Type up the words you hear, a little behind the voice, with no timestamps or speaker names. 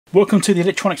Welcome to the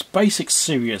Electronics Basics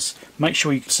series. Make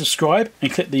sure you subscribe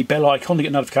and click the bell icon to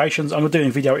get notifications. I'm doing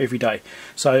a video every day,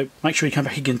 so make sure you come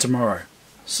back again tomorrow.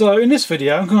 So in this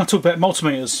video I'm going to talk about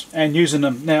multimeters and using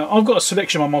them. Now I've got a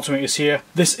selection of multimeters here.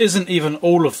 This isn't even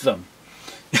all of them.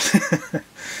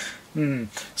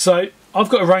 So I've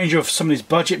got a range of some of these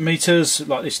budget meters,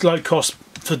 like this low cost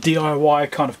for DIY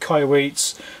kind of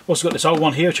Keysight. Also got this old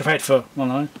one here which I've had for, I don't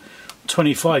know,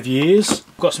 25 years.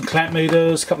 I've got some clamp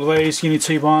meters, a couple of these,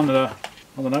 Unity one, I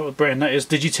don't know what brand that is,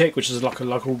 Digitech, which is like a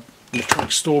local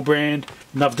electronics store brand.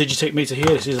 Another Digitech meter here,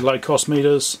 this is low cost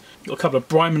meters. Got a couple of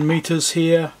Bryman meters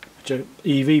here, which are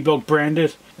EV blog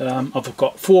branded. I've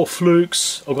got 4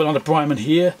 Flukes, I've got another Bryman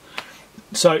here.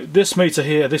 So this meter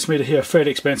here are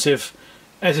fairly expensive,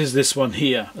 as is this one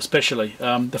here especially.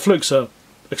 The Flukes are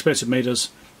expensive meters.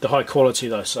 The high quality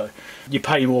though, so you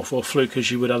pay more for a Fluke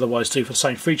as you would otherwise do for the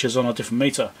same features on a different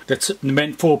meter. That's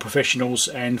meant for professionals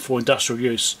and for industrial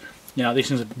use. You know, these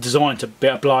things are designed to be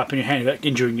able to blow up in your hand without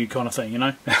injuring you, kind of thing, you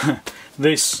know.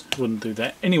 This wouldn't do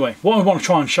that. Anyway, what I want to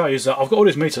try and show you is that I've got all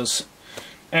these meters,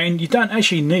 and you don't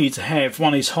actually need to have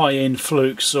one of these high-end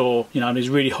Flukes or, you know, these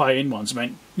really high-end ones. I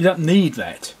mean, you don't need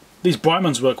that. These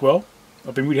Brymans work well.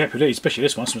 I've been really happy with these, especially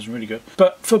this one. This one's really good.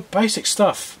 But for basic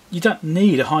stuff, you don't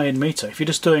need a high-end meter. If you're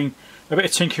just doing a bit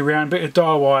of tinkering around, a bit of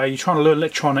DIY, you're trying to learn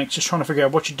electronics, just trying to figure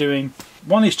out what you're doing,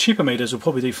 one of these cheaper meters will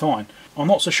probably do fine. I'm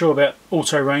not so sure about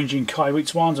auto-ranging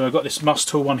Keysight ones, and I've got this Must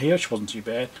Tool one here, which wasn't too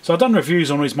bad. So I've done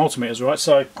reviews on these multimeters, right?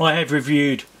 So I have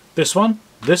reviewed this one,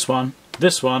 this one,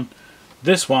 this one,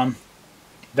 this one,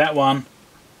 that one,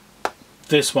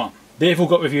 this one. They've all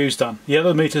got reviews done. The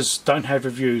other meters don't have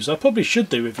reviews. I probably should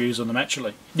do reviews on them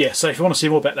actually. Yeah, so if you want to see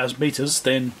more about those meters,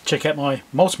 then check out my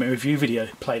multimeter review video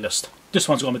playlist. This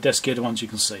one's got on my desk here, the ones you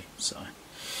can see. So,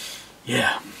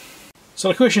 yeah. So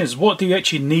the question is, what do you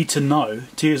actually need to know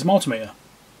to use a multimeter?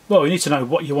 Well, you need to know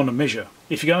what you want to measure.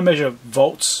 If you're going to measure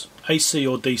volts, AC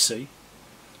or DC,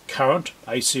 current,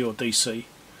 AC or DC,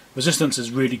 resistance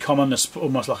is really common. It's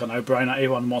almost like a no-brainer.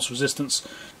 Everyone wants resistance.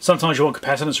 Sometimes you want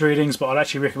capacitance readings, but I'd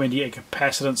actually recommend you get a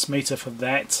capacitance meter for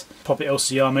that. Probably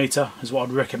LCR meter is what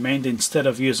I'd recommend instead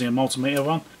of using a multimeter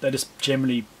one. That is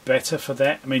generally better for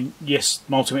that. I mean, yes,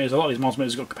 multimeters, a lot of these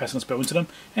multimeters have got capacitance built into them,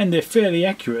 and they're fairly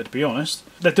accurate, to be honest.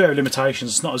 They do have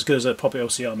limitations. It's not as good as a proper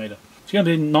LCR meter. If you're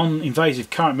going to do non-invasive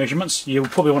current measurements, you'll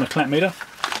probably want a clamp meter.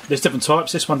 There's different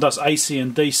types. This one does AC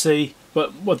and DC,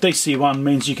 but what DC one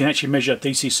means you can actually measure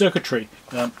DC circuitry.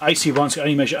 AC ones can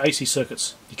only measure AC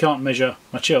circuits. You can't measure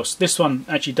much else. This one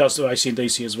actually does do AC and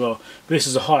DC as well, but this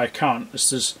is a higher current.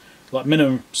 This is like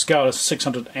minimum scale is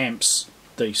 600 amps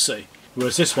DC,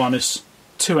 whereas this one is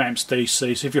 2 amps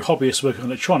DC. So if you're a hobbyist working on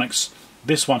electronics,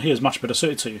 this one here is much better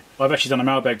suited to you. I've actually done a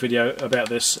mailbag video about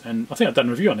this, and I think I've done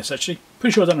a review on this actually.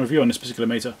 Pretty sure I've done a review on this particular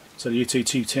meter. So the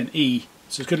UT210E.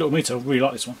 It's a good little meter. I really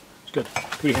like this one. It's good.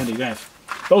 Really handy to have.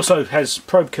 It also has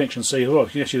probe connection C as well. You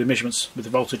can actually do the measurements with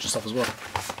the voltage and stuff as well.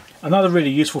 Another really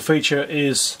useful feature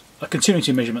is a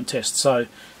continuity measurement test. So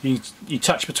you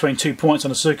touch between 2 points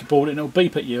on a circuit board and it'll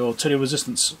beep at you or tell you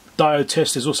resistance. Diode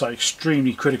test is also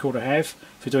extremely critical to have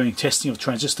if you're doing testing of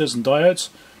transistors and diodes.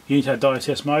 You need to have diode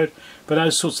test mode, but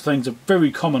those sorts of things are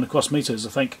very common across meters. I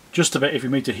think just about every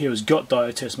meter here has got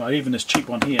diode test mode. Even this cheap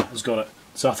one here has got it.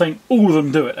 So I think all of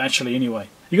them do it actually anyway.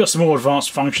 You've got some more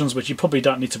advanced functions which you probably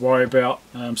don't need to worry about,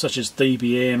 such as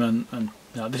dBm and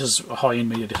you know, this is a high-end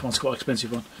meter. This one's quite an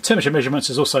expensive one. Temperature measurements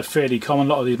is also fairly common. A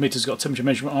lot of these meters got temperature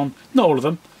measurement on. Not all of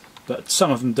them, but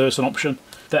some of them do. It's an option.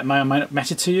 That may or may not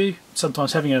matter to you.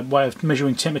 Sometimes having a way of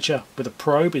measuring temperature with a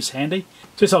probe is handy.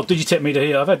 So this old Digitech meter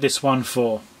here, I've had this one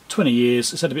for 20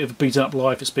 years. It's had a bit of a beaten up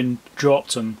life. It's been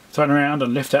dropped and thrown around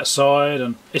and left outside,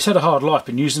 and it's had a hard life.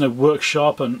 Been used in a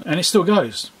workshop and it still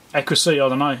goes. Accuracy, I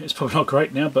don't know, it's probably not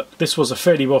great now, but this was a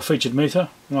fairly well featured meter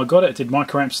when I got it. It did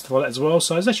microamps stuff like that as well,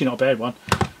 so it's actually not a bad one.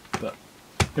 But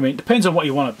I mean, it depends on what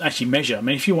you want to actually measure. I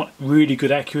mean, if you want really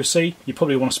good accuracy, you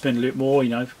probably want to spend a little more,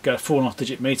 you know, go 4.5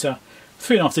 digit meter.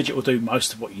 3.5 digit will do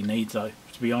most of what you need though,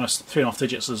 to be honest. 3.5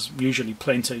 digits is usually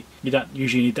plenty. You don't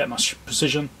usually need that much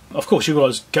precision. Of course, you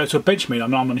guys go to a bench meter.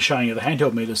 I'm only showing you the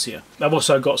handheld meters here. I've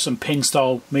also got some pen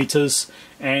style meters,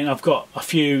 and I've got a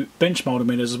few bench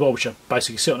multimeters as well, which are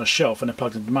basically sit on a shelf and they're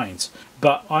plugged into mains.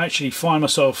 But I actually find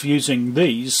myself using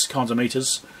these kinds of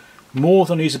meters more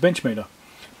than I use a bench meter.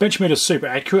 Bench meter is super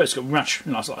accurate. It's got much,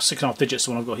 you know, it's like 6.5 digits,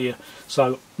 the one I've got here,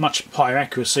 so much higher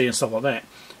accuracy and stuff like that.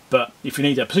 But if you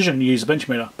need that precision, you use a bench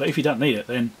meter. But if you don't need it,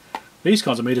 then these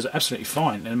kinds of meters are absolutely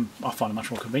fine, and I find them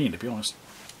much more convenient, to be honest.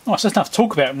 Alright, so that's enough to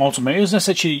talk about multimeters. Let's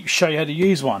actually show you how to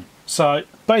use one. So,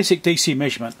 basic DC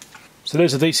measurement. So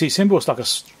there's a DC symbol. It's like a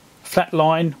flat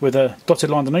line with a dotted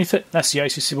line underneath it. That's the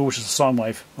AC symbol, which is a sine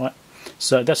wave. Right.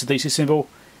 So that's the DC symbol,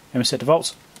 and we set the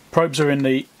volts. Probes are in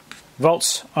the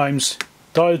volts, ohms,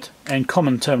 diode, and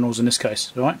common terminals in this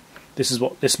case. Right? This is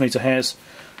what this meter has.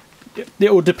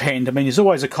 It will depend. I mean, there's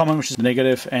always a common, which is the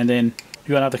negative, and then you've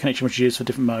got another connection which is used for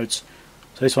different modes.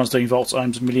 So this one's doing volts,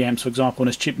 ohms, and milliamps, for example, on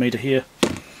this chip meter here.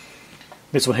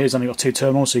 This one here's only got 2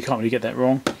 terminals, so you can't really get that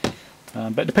wrong.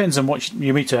 But it depends on what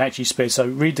your meter actually spares. So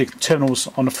read the terminals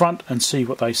on the front and see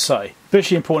what they say.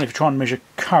 Especially important if you're trying to measure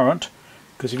current,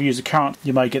 because if you use the current,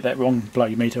 you may get that wrong, blow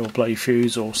your meter or blow your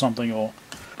fuse or something, or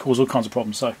cause all kinds of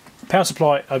problems. So power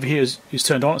supply over here is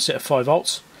turned on, it's set at 5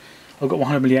 volts. I've got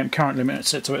 100 milliamp current limit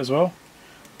set to it as well.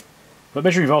 But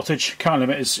measuring voltage, current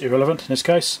limit is irrelevant in this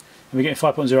case, and we're getting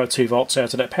 5.02 volts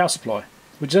out of that power supply,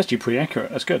 which is actually pretty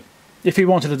accurate. That's good. If you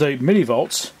wanted to do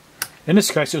millivolts, in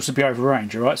this case it would be over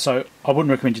range, alright? So I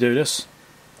wouldn't recommend you do this.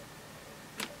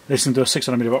 This can do a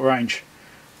 600 milliwatt range.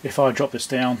 If I drop this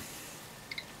down,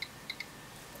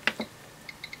 there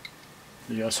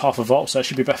you go, it's half a volt, so that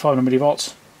should be about 500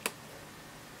 millivolts.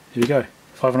 Here we go,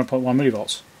 500.1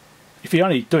 millivolts. If you're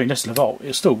only doing less than a volt,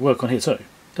 it'll still work on here too.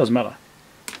 Doesn't matter.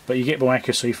 But you get more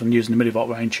accuracy from using the millivolt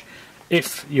range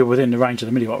if you're within the range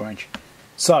of the millivolt range.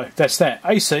 So that's that.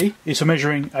 AC is for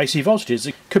measuring AC voltages.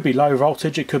 It could be low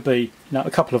voltage, it could be a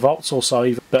couple of volts or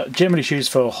so, but generally it's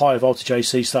used for high voltage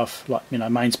AC stuff, like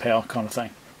mains power kind of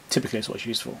thing. Typically it's what it's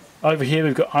used for. Over here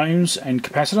we've got ohms and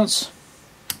capacitance.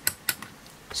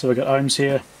 So we've got ohms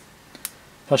here.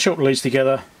 If I short the leads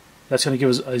together, that's going to give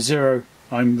us a 0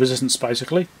 ohm resistance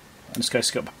basically. In this case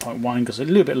it's got 0.1 because a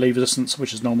little bit of lead resistance,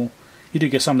 which is normal. You do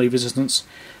get some lead resistance.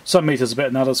 Some meters are better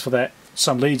than others for that.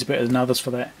 Some leads are better than others for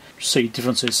that. See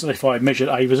differences. So if I measured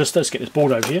a resistor, let's get this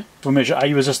board over here. If we measure a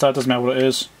resistor, it doesn't matter what it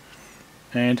is.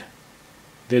 And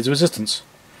there's the resistance.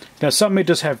 Now some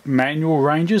meters have manual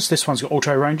ranges. This one's got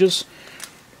auto ranges.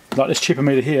 Like this cheaper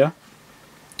meter here.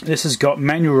 This has got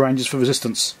manual ranges for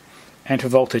resistance and for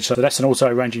voltage. So that's an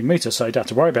auto ranging meter, so you don't have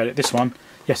to worry about it. This one,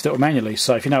 you have to do it manually.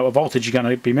 So if you know what voltage you're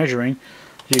going to be measuring,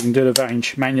 you can do the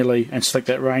range manually and select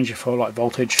that range for like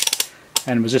voltage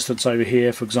and resistance over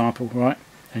here, for example, right?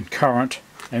 And current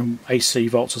and AC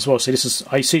volts as well. See, this is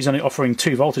AC is only offering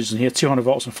 2 voltages in here, 200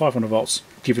 volts and 500 volts. To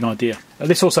give you an idea.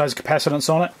 This also has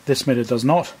capacitance on it. This meter does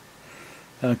not.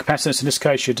 Capacitance in this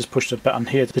case, you just push the button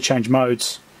here to change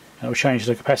modes, and it will change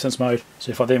the capacitance mode.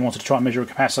 So if I then wanted to try and measure a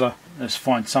capacitor, let's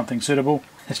find something suitable.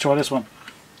 Let's try this one.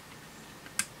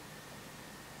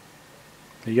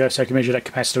 There you go, so I can measure that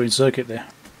capacitor in circuit there.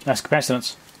 That's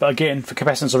capacitance. But again, for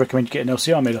capacitance I recommend you get an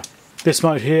LCR meter. This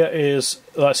mode here is,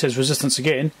 like it says, resistance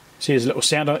again. See, there's a little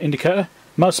sound indicator.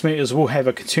 Most meters will have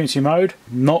a continuity mode.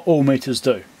 Not all meters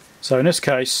do. So in this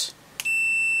case,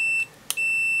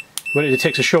 when it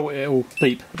detects a short, it will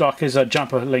beep. Like there's a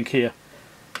jumper link here.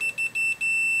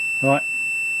 Right,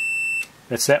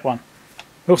 that's that one.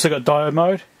 We've also got diode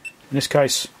mode. In this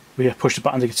case, we have pushed the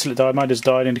button to select diode mode. There's a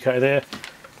diode indicator there.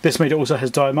 This meter also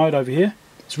has diode mode over here.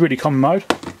 It's a really common mode.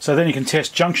 So then you can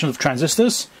test junctions of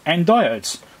transistors and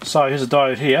diodes. So here's a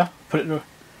diode here. Put it in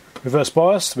reverse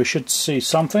bias. We should see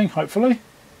something, hopefully.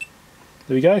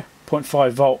 There we go.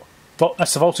 0.5 volt.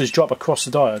 That's the voltage drop across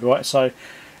the diode, right? So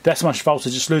that's how much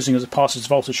voltage it's losing as it passes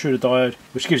voltage through the diode,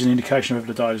 which gives you an indication of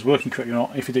whether the diode is working correctly or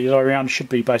not. If the other way around, it should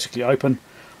be basically open.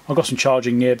 I've got some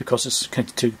charging there because it's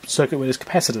connected to a circuit where there's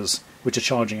capacitors which are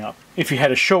charging up. If you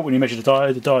had a short when you measured the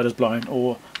diode is blown,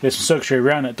 or there's some circuitry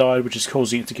around that diode which is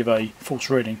causing it to give a false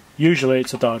reading. Usually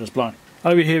it's the diode is blown.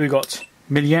 Over here we've got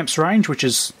milliamps range, which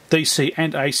is DC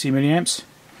and AC milliamps.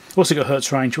 Also got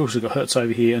hertz range, also got hertz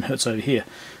over here and hertz over here.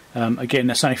 Again,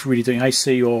 that's only for really doing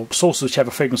AC or sources which have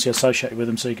a frequency associated with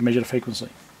them, so you can measure the frequency.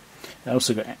 I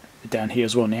also got it down here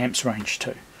as well in the amps range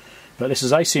too. But this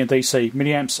is AC and DC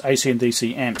milliamps, AC and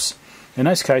DC amps. In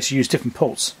this case, you use different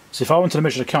ports. So if I wanted to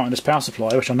measure the current in this power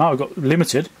supply, which I know I've got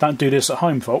limited, don't do this at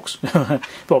home, folks.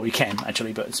 Well, we can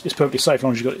actually, but it's perfectly safe as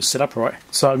long as you've got it set up right.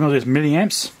 So I'm going to do this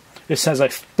milliamps. This has a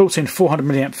built-in 400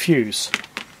 milliamp fuse.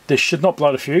 This should not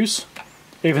blow the fuse,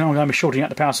 even though I'm going to be shorting out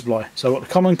the power supply. So I've got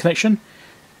the common connection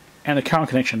and the current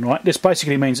connection, right? This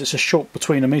basically means it's a short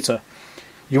between a meter.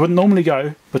 You wouldn't normally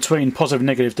go between positive and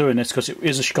negative doing this because it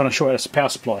is going to short out the power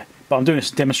supply. But I'm doing this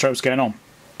to demonstrate what's going on.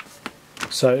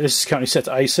 So this is currently set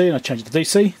to AC and I change it to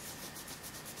DC.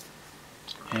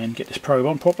 And get this probe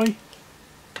on properly.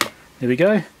 There we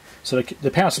go. So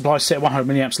the power supply is set at 100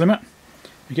 milliamps limit.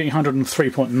 You're getting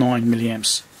 103.9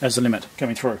 milliamps as the limit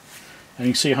coming through. And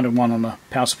you can see 101 on the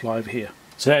power supply over here.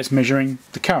 So that's measuring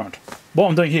the current. What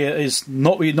I'm doing here is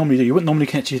not what you normally do. You wouldn't normally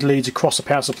connect your leads across the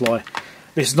power supply.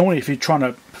 This is normally if you're trying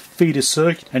to feed a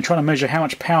circuit and trying to measure how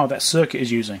much power that circuit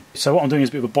is using. So what I'm doing is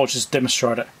a bit of a bodge just to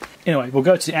demonstrate it. Anyway, we'll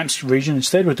go to the amps region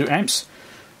instead. We'll do amps.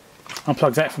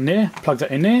 unplug that from there, plug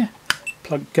that in there,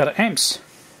 go to amps.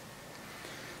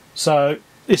 So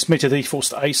this meter defaults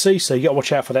to AC, so you got to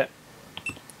watch out for that.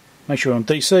 Make sure you're on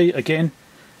DC, again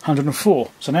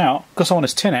 104. So now, because I'm on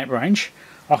this 10 amp range,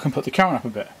 I can put the current up a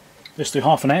bit. Let's do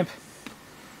half an amp.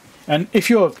 And if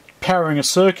you're powering a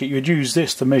circuit, you'd use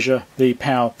this to measure the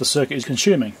power the circuit is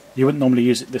consuming. You wouldn't normally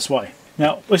use it this way.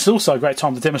 Now, this is also a great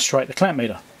time to demonstrate the clamp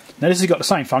meter. Now this has got the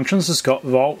same functions. It's got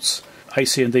volts,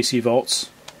 AC and DC volts,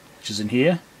 which is in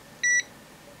here.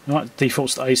 Right,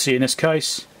 defaults to AC in this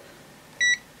case.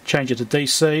 Change it to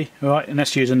DC, right, and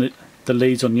that's using the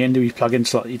leads on the end that you plug in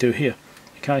like you do here.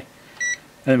 Okay, and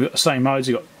then we've got the same modes.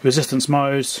 You've got resistance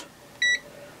modes.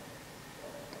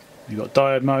 You've got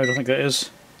diode mode, I think that is.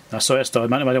 No, sorry, that's diode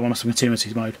mode. I don't want some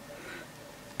continuity mode.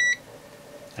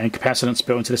 And capacitance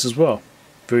built into this as well.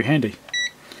 Very handy.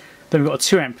 Then we've got a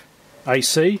 2 amp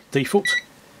AC default,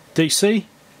 DC.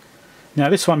 Now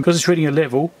this one, because it's reading a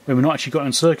level when we're not actually got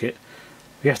in circuit,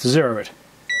 we have to zero it.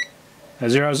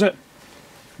 That zeroes it.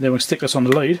 Then we'll stick this on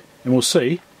the lead and we'll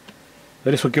see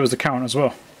that this will give us the current as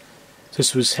well. So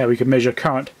this was how we can measure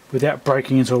current without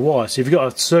breaking into a wire. So if you've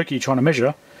got a circuit you're trying to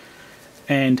measure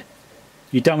and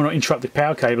you don't want to interrupt the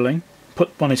power cabling, put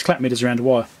one of these clamp meters around the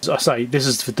wire. As I say, this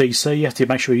is for DC, you have to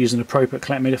make sure you're using an appropriate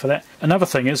clamp meter for that. Another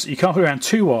thing is, you can't put around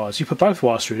 2 wires, you put both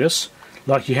wires through this,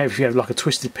 like you have if you have like a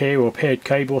twisted pair or a paired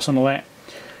cable or something like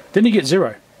that. Then you get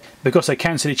 0, because they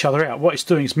cancel each other out. What it's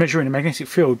doing is measuring the magnetic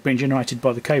field being generated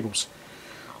by the cables.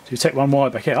 So you take one wire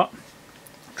back out,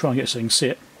 try and get it so you can see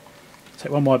it,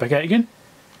 take one wire back out again,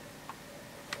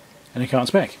 and the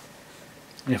current's back.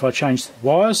 And if I change the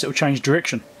wires, it will change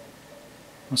direction.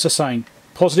 It's just saying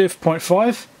positive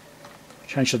 0.5,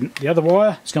 change the other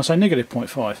wire, it's going to say negative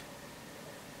 0.5.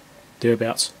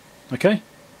 Thereabouts. Okay?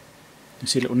 You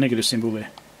see a little negative symbol there.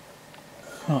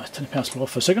 Alright, turn the power supply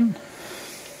off for a second. So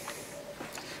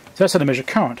that's how to measure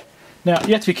current. Now,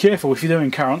 you have to be careful if you're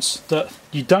doing currents that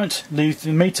you don't leave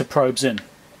the meter probes in.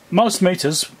 Most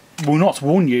meters will not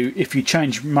warn you if you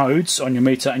change modes on your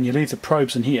meter and you leave the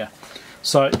probes in here.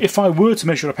 So if I were to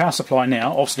measure a power supply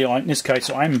now, obviously in this case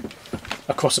I'm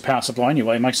across the power supply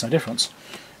anyway, it makes no difference.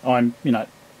 I'm,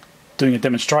 doing a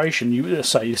demonstration. You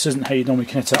say this isn't how you normally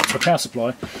connect it up to a power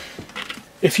supply.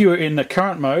 If you were in the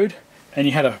current mode and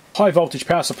you had a high voltage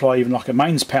power supply, even like a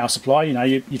mains power supply,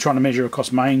 you're trying to measure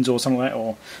across mains or something like that,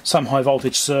 or some high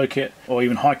voltage circuit, or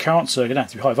even high current circuit, it doesn't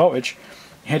have to be high voltage.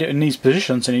 You had it in these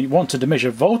positions and you wanted to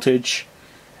measure voltage,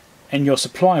 and your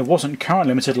supply wasn't current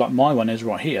limited like my one is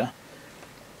right here,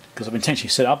 because I've intentionally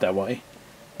set it up that way.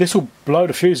 This will blow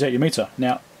the fuse out your meter.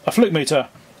 Now, a Fluke meter,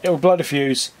 it will blow the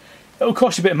fuse. It will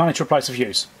cost you a bit of money to replace the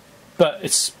fuse, but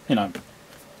it's,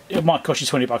 it might cost you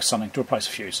 20 bucks or something to replace a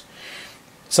fuse.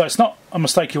 So it's not a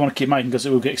mistake you want to keep making, because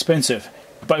it will get expensive,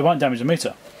 but it won't damage the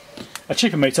meter. A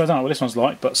cheaper meter, I don't know what this one's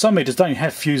like, but some meters don't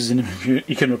have fuses in them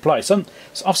you can replace.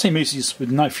 I've seen meters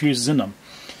with no fuses in them.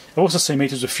 I've also seen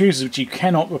meters with fuses which you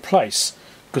cannot replace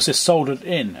because they're soldered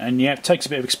in, and it takes a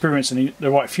bit of experience and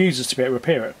the right fuses to be able to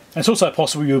repair it. And it's also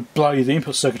possible you'll blow the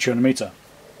input circuitry on the meter.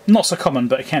 Not so common,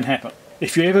 but it can happen.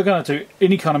 If you're ever going to do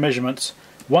any kind of measurements,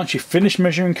 once you finish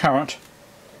measuring current,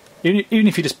 even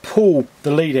if you just pull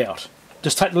the lead out,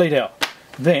 just take the lead out,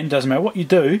 then doesn't matter what you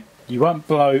do, you won't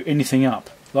blow anything up.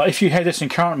 Like if you had this in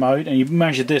current mode and you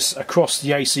measured this across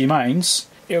the AC mains,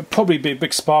 it would probably be a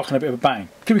big spark and a bit of a bang.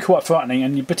 It could be quite frightening,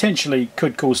 and you potentially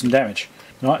could cause some damage.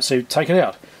 Right, so take it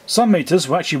out. Some meters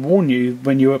will actually warn you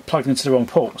when you are plugged into the wrong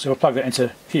port. So if I plug that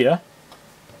into here,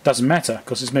 doesn't matter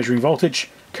because it's measuring voltage,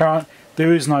 current,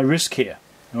 there is no risk here.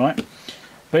 Right?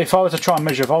 But if I were to try and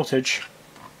measure voltage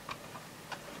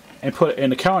and put it in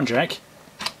the current jack,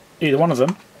 either one of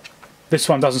them, this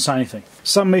one doesn't say anything.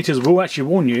 Some meters will actually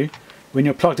warn you when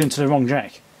you're plugged into the wrong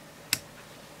jack.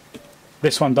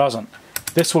 This one doesn't.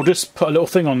 This will just put a little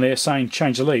thing on there saying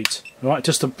change the leads. Right?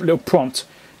 Just a little prompt.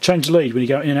 Change the lead when you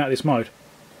go in and out of this mode.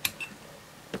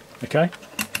 Okay?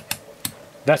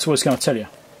 That's what it's going to tell you.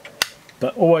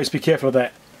 But always be careful of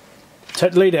that.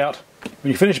 Take the lead out.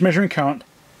 When you finish measuring current,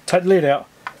 take the lead out.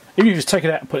 Even if you just take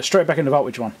it out and put it straight back in the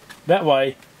voltage one. That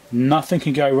way, nothing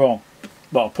can go wrong.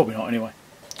 Well, probably not anyway.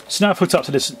 So now I've hooked up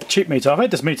to this cheap meter. I've had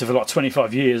this meter for like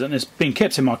 25 years and it's been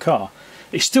kept in my car.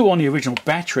 It's still on the original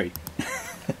battery.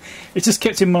 It's just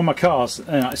kept in one of my cars.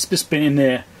 It's just been in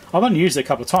there. I've only used it a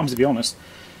couple of times, to be honest.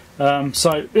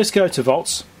 So let's go to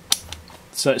volts.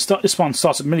 So this one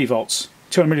starts at millivolts,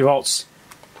 200 millivolts,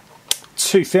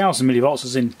 2000 millivolts,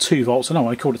 as in 2 volts. I know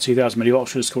I called it 2000 millivolts, I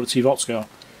should just call it 2 volt scale.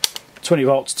 20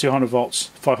 volts, 200 volts,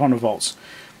 500 volts.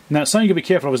 Now something you got to be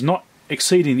careful of is not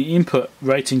exceeding the input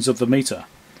ratings of the meter.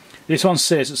 This one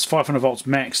says it's 500 volts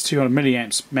max, 200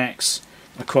 milliamps max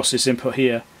across this input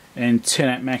here, and 10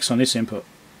 amp max on this input.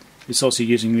 It's also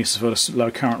using this for the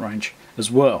low current range as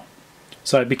well.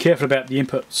 So be careful about the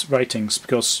input ratings,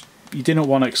 because you do not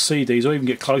want to exceed these or even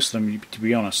get close to them, to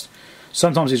be honest.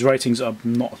 Sometimes these ratings are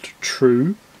not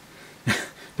true,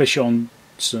 especially on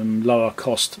some lower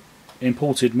cost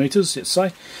imported meters, let's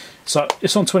say. So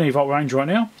it's on 20 volt range right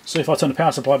now. So if I turn the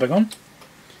power supply back on,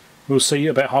 we'll see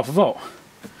about half a volt,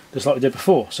 just like we did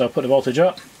before. So I'll put the voltage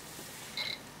up.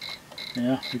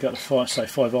 Yeah, we got the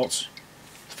 5 volts.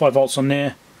 5 volts on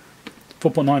there,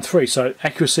 4.93. So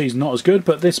accuracy is not as good,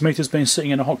 but this meter's been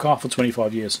sitting in a hot car for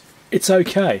 25 years. It's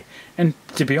okay. And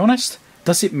to be honest,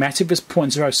 does it matter if it's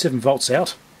 0.07 volts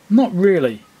out? Not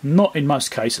really. Not in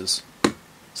most cases.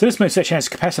 So this meter actually has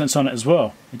capacitance on it as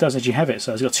well. It does actually have it.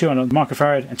 So it's got 200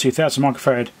 microfarad and 2000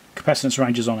 microfarad capacitance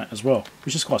ranges on it as well,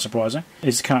 which is quite surprising.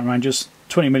 These are current ranges: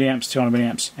 20 milliamps, 200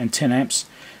 milliamps, and 10 amps.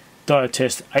 Diode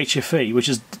test HFE, which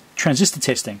is transistor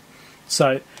testing.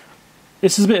 So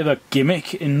this is a bit of a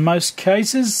gimmick in most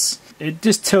cases. It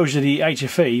just tells you the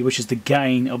HFE, which is the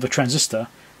gain of the transistor,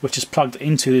 which is plugged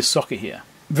into this socket here.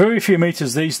 Very few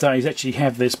meters these days actually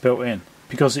have this built in,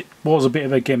 because it was a bit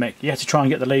of a gimmick. You had to try and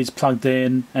get the leads plugged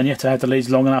in, and you had to have the leads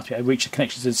long enough to reach the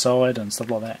connections inside and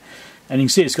stuff like that. And you can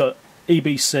see it's got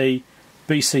EBC,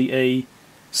 BCE,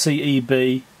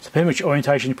 CEB. So depending which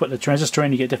orientation you put the transistor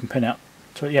in, you get a different pin out.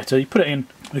 So you have to put it in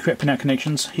the correct pin out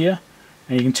connections here,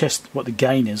 and you can test what the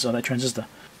gain is of that transistor.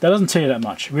 That doesn't tell you that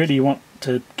much. Really, you want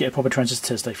to get a proper transistor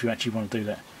tester if you actually want to do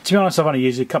that. To be honest, I've only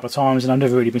used it a couple of times and I've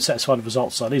never really been satisfied with the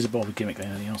results, so these are more of a gimmick than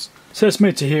anything else. So let's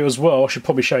move to here as well. I should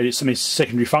probably show you some of the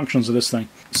secondary functions of this thing.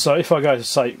 So if I go to,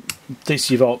 say,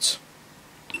 DC volts,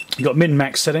 you've got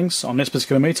min-max settings on this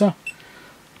particular meter,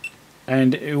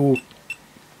 and it will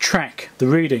track the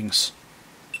readings.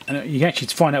 And you can actually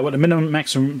find out what the minimum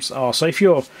maximums are. So if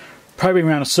you're probing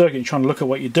around a circuit and trying to look at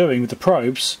what you're doing with the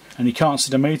probes, and you can't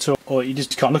see the meter, or you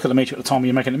just can't look at the meter at the time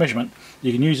you're making the measurement,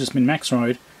 you can use this min-max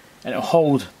mode, and it'll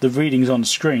hold the readings on the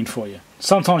screen for you.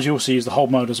 Sometimes you also use the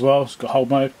hold mode as well. It's got hold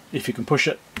mode if you can push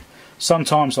it.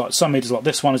 Sometimes, like some meters like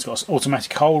this one, it's got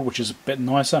automatic hold, which is a bit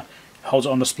nicer. It holds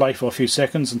it on display for a few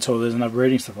seconds until there's another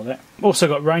reading, stuff like that. Also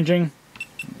got ranging.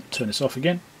 Turn this off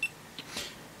again.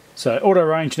 So auto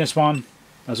range in this one,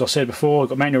 as I said before, I've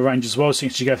got manual range as well, so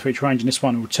you can go through each range in this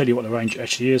one and it will tell you what the range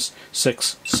actually is.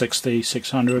 6, 60,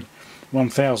 600,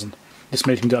 1000. This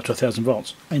meter can do up to 1000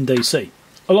 volts in DC.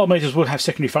 A lot of meters will have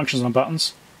secondary functions on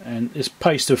buttons, and it's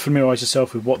pays to familiarise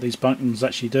yourself with what these buttons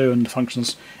actually do and the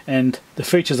functions and the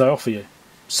features they offer you.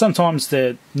 Sometimes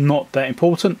they're not that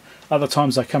important, other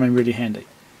times they come in really handy.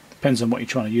 Depends on what you're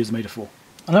trying to use the meter for.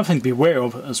 Another thing to be aware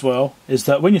of as well is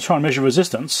that when you're trying to measure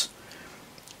resistance,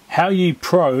 how you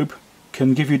probe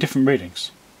can give you different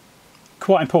readings.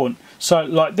 Quite important. So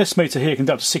like this meter here can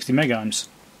go up to 60 megohms.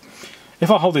 If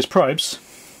I hold these probes,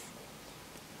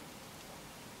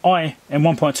 I am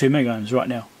 1.2 megohms right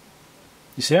now.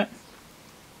 You see that?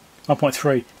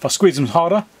 1.3. If I squeeze them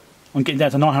harder, I'm getting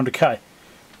down to 900k.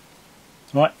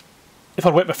 Right? If I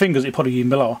wet my fingers, it'd probably be even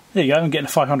below. There you go, I'm getting a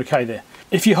 500k there.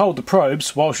 If you hold the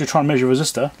probes whilst you're trying to measure a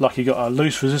resistor, like you've got a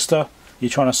loose resistor, you're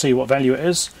trying to see what value it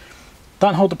is,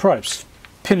 don't hold the probes.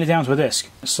 Pin it down to a disc.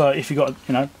 So if you've got,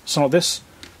 something like this,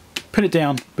 pin it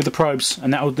down with the probes,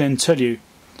 and that will then tell you,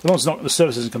 as long as the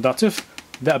surface isn't conductive,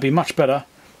 that'll be much better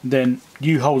than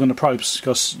you holding the probes,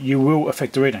 because you will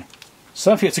affect the reading. So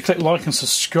don't forget to click like and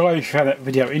subscribe if you found that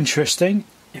video interesting.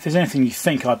 If there's anything you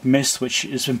think I've missed which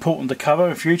is important to cover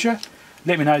in future,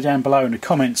 let me know down below in the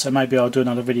comments, and maybe I'll do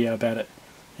another video about it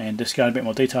and just go in a bit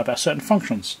more detail about certain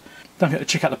functions. Don't forget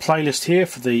to check out the playlist here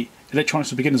for the Electronics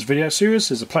for Beginners video series.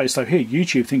 There's a playlist over here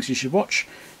YouTube thinks you should watch.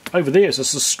 Over there is a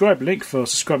subscribe link for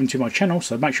subscribing to my channel,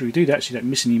 so make sure you do that so you don't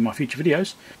miss any of my future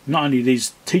videos. Not only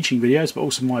these teaching videos, but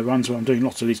also my runs where I'm doing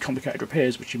lots of these complicated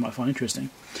repairs, which you might find interesting.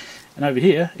 And over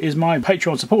here is my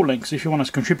Patreon support link, so if you want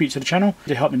to contribute to the channel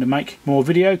to help me to make more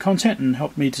video content and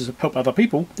help me to help other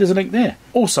people, there's a link there.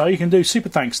 Also, you can do super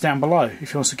thanks down below.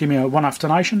 If you want to give me a one-off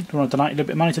donation, if you want to donate a little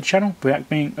bit of money to the channel without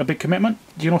being a big commitment,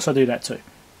 you can also do that too.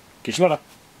 Catch you later.